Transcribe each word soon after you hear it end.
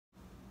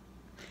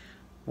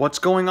What's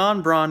going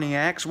on,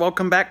 Bronniacs?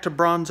 Welcome back to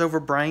Bronze Over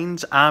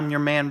Brains. I'm your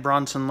man,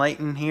 Bronson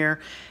Layton here.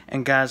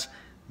 And guys,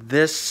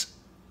 this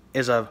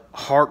is a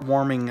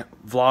heartwarming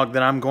vlog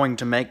that I'm going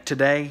to make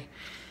today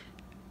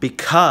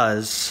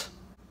because,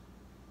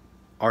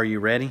 are you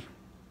ready?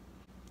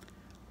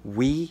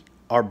 We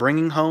are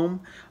bringing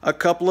home a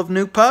couple of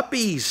new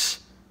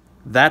puppies.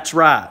 That's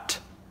right.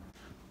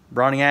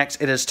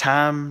 Bronniacs, it is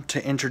time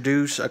to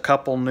introduce a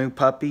couple new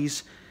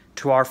puppies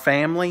to our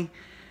family.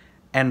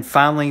 And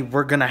finally,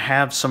 we're going to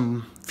have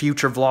some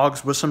future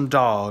vlogs with some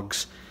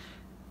dogs.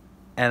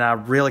 And I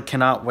really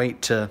cannot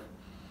wait to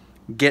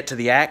get to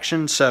the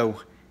action, so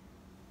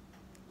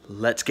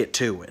let's get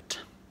to it.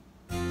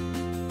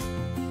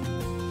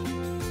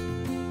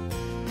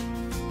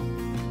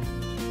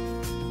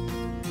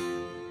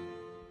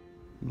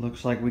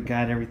 Looks like we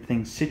got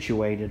everything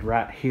situated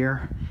right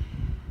here.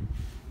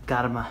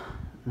 Got him a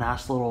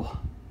nice little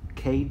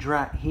cage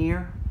right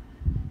here.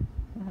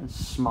 It's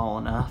small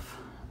enough.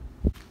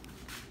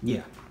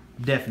 Yeah,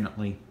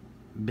 definitely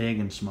big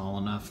and small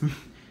enough.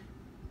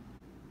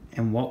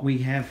 And what we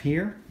have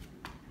here,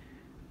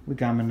 we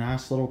got him a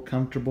nice little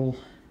comfortable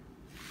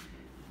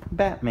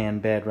Batman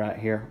bed right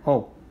here.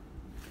 Oh,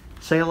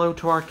 say hello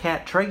to our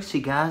cat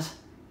Tracy, guys.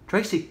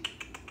 Tracy.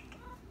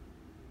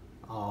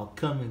 Oh,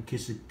 come and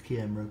kiss the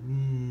camera.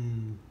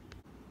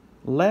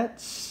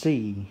 Let's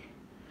see.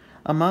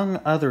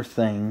 Among other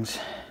things,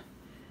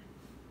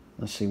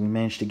 let's see, we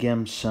managed to get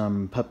him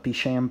some puppy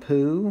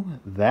shampoo.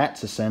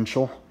 That's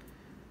essential.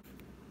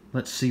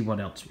 Let's see what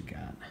else we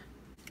got.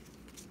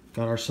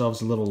 Got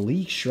ourselves a little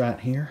leash right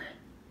here.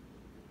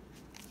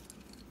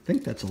 I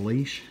think that's a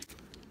leash.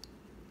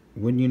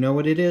 Wouldn't you know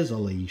it, it is a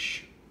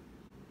leash.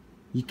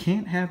 You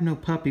can't have no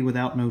puppy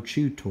without no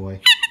chew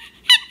toy.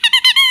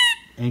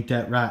 Ain't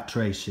that right,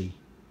 Tracy?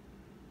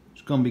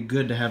 It's gonna be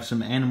good to have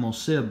some animal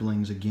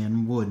siblings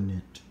again, wouldn't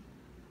it?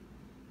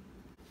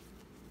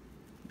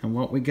 And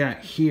what we got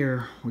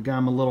here, we got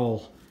him a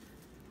little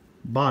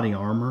body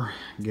armor,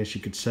 I guess you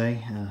could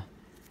say.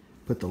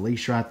 Put the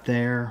leash right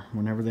there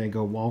whenever they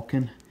go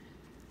walking.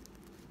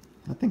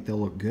 I think they'll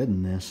look good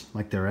in this,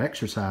 like they're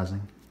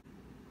exercising.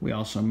 We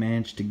also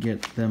managed to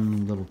get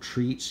them little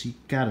treats. You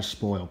gotta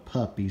spoil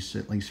puppies,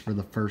 at least for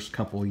the first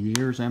couple of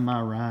years, am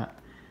I right?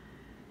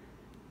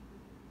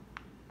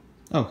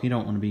 Oh, you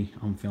don't want to be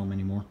on film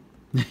anymore.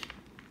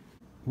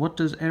 What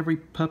does every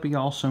puppy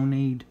also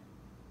need?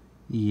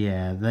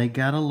 Yeah, they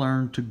gotta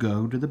learn to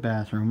go to the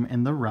bathroom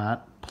in the right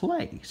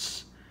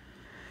place.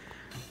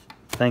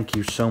 Thank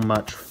you so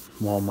much,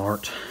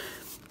 Walmart.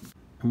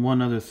 And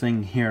one other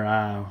thing here,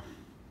 I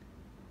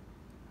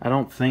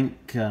don't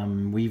think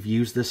we've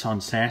used this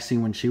on Sassy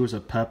when she was a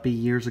puppy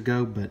years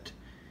ago, but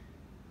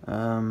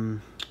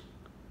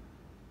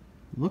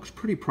looks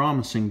pretty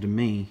promising to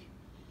me.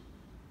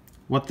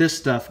 What this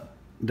stuff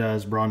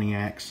does,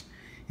 Bronniacs,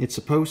 it's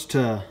supposed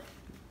to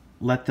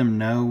let them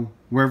know,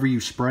 wherever you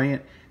spray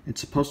it, it's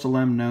supposed to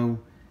let them know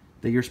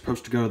that you're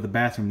supposed to go to the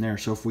bathroom there.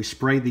 So if we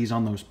spray these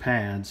on those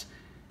pads,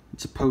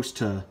 it's supposed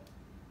to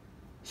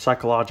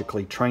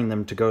psychologically train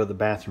them to go to the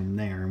bathroom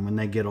there. And when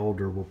they get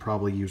older, we'll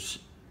probably use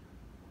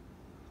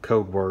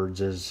code words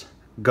as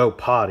go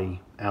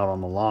potty out on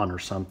the lawn or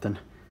something.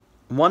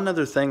 One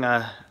other thing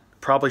I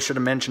probably should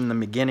have mentioned in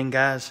the beginning,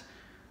 guys.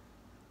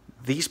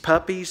 These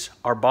puppies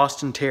are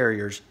Boston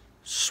Terriers.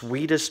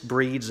 Sweetest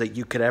breeds that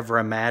you could ever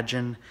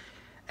imagine.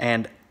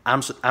 And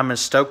I'm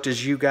as stoked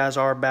as you guys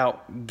are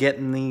about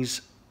getting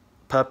these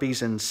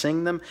puppies and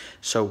seeing them.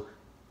 So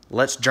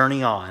let's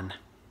journey on.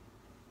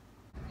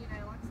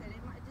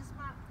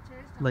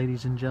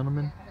 Ladies and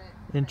gentlemen,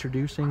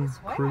 introducing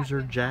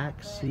Cruiser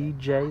Jack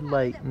C.J.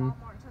 Layton.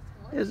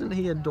 Isn't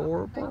he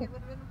adorable?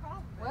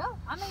 Well,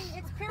 I mean,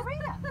 it's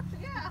Purina.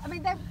 Yeah. I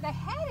mean, they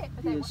had it,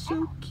 but they were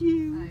so out.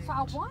 cute. So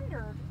I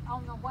wondered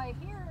on the way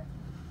here,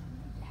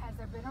 has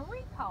there been a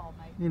recall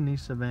maybe? Isn't he,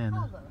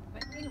 Savannah? Oh, look.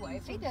 But anyway,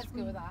 if he does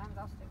good with irons,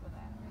 I'll stick with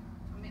that.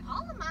 I mean,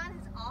 all of mine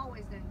has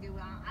always done good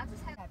with irons. I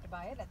just have to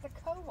buy it at the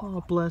co-op.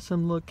 Oh, bless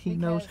him. Look, he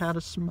knows how to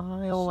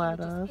smile at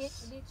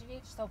us.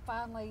 Itch, so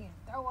finally, and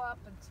throw up,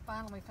 and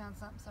finally we found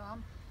something. So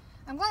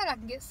I'm glad I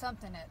can get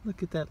something at.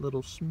 Look at that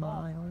little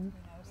smile. You know,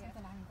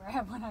 something I can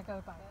grab when I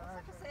go by.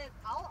 Like I said,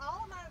 all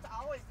of mine's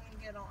always done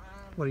good on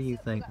irons. What do you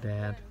think,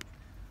 Dad?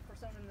 For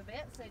something the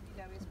vet said,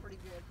 you know, it's pretty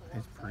good for.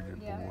 It's pretty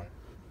good, yeah. boy.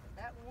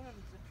 That one,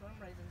 for some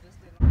reason,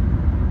 just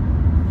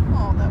didn't.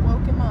 Oh, that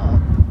woke him up.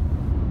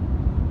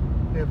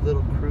 We have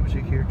little Cruiser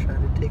here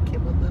trying to take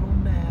him a little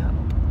nap.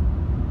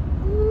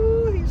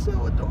 Ooh, he's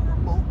so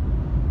adorable.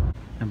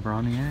 And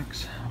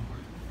Bronniacs,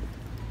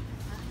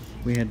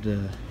 we had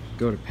to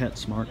go to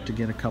PetSmart to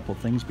get a couple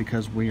things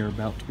because we are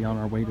about to be on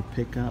our way to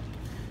pick up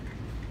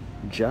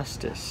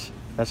Justice.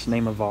 That's the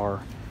name of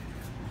our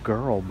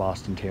girl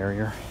Boston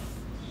Terrier.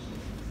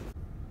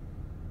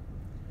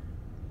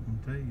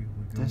 I'll tell you,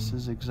 This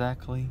is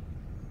exactly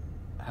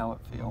how it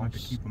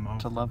feels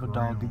to love a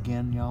dog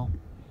again, y'all.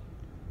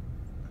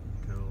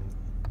 Until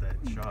that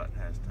shot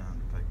has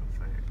time to take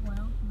effect.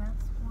 Well,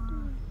 that's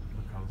why.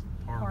 Because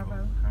the parvo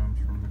Parvo comes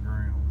from the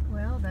ground.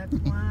 Well, that's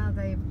why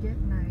they're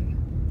getting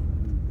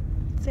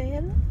Say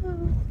hello.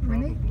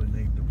 Probably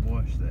need to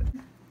wash that.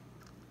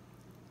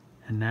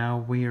 And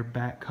now we are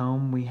back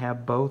home. We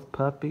have both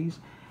puppies.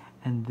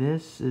 And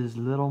this is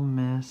little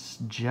Miss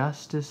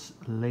Justice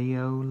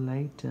Leo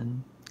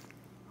Layton.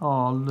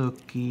 Oh,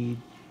 looky.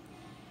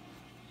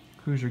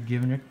 Cruiser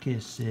giving her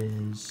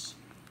kisses.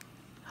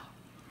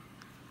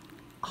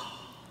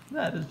 Oh,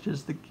 that is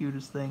just the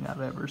cutest thing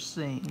I've ever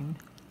seen.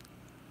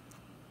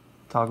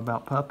 Talk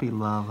about puppy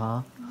love,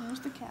 huh? There's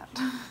the cat.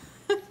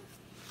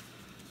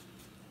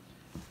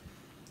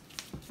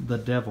 The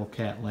devil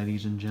cat,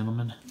 ladies and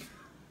gentlemen.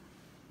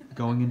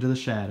 Going into the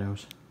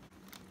shadows.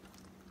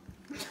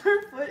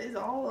 Her foot is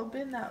all up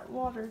in that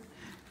water.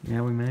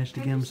 Yeah, we managed to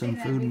Have give you them some seen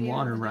that food and video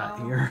water of the right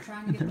dog here.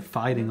 trying to get They're the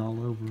fighting food?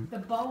 all over it. The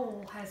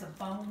bowl has a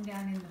bone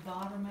down in the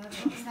bottom of it.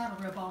 It's not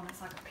a real bone,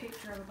 it's like a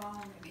picture of a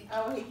bone.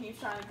 Oh, he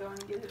keeps trying to go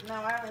and get it. No,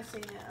 I haven't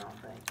seen it, I don't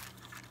think.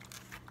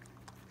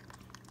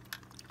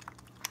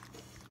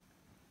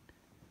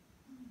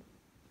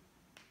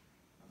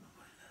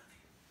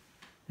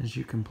 As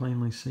you can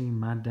plainly see,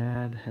 my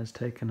dad has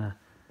taken a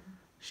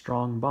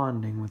strong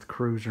bonding with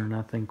Cruiser, and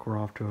I think we're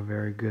off to a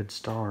very good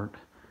start.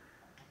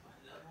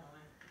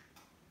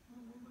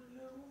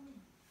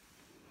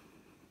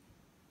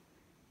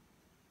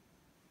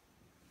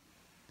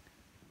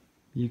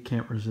 You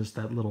can't resist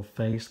that little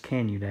face,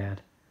 can you,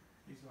 Dad?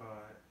 He's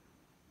alright.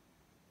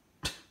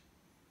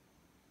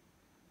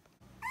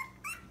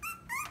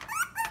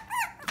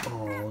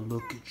 Oh,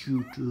 look at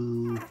you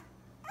two.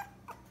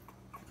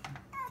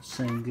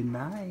 Saying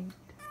goodnight.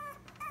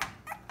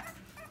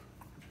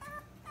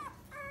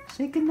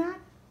 Say goodnight,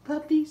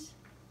 puppies.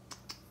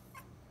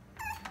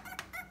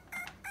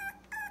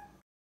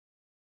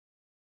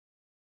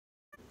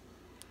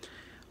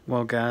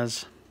 Well,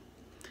 guys,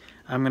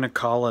 I'm going to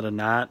call it a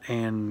night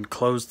and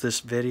close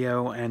this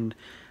video, and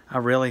I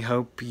really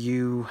hope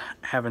you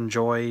have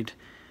enjoyed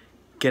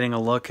getting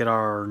a look at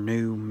our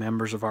new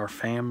members of our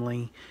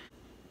family.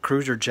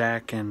 Cruiser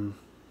Jack and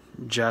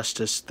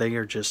Justice, they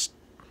are just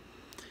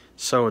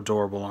so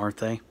adorable, aren't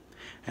they?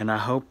 And I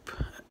hope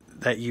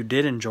that you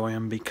did enjoy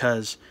them,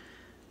 because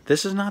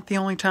this is not the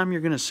only time you're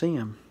going to see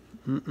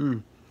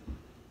them.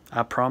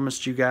 I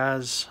promised you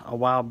guys a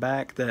while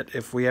back that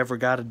if we ever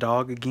got a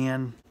dog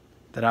again,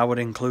 that I would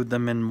include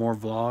them in more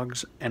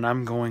vlogs, and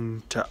I'm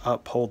going to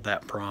uphold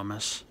that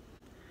promise.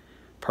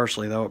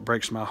 Personally, though, it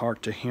breaks my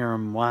heart to hear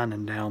them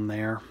whining down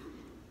there,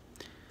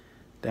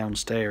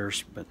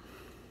 downstairs, but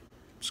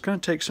it's going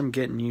to take some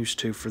getting used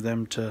to for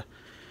them to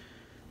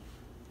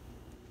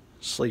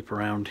sleep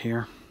around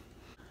here.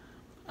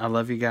 I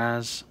love you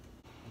guys,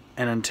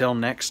 and until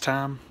next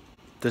time,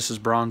 this is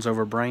Bronze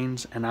Over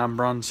Brains, and I'm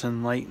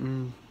Bronson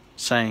Layton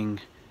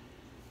saying,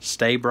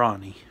 stay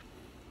brawny.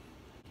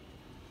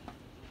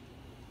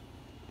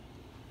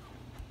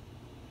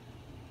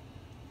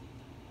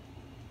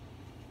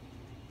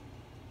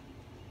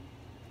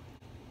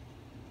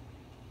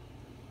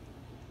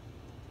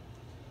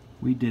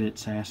 We did it,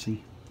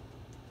 Sassy.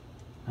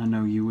 I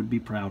know you would be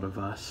proud of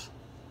us.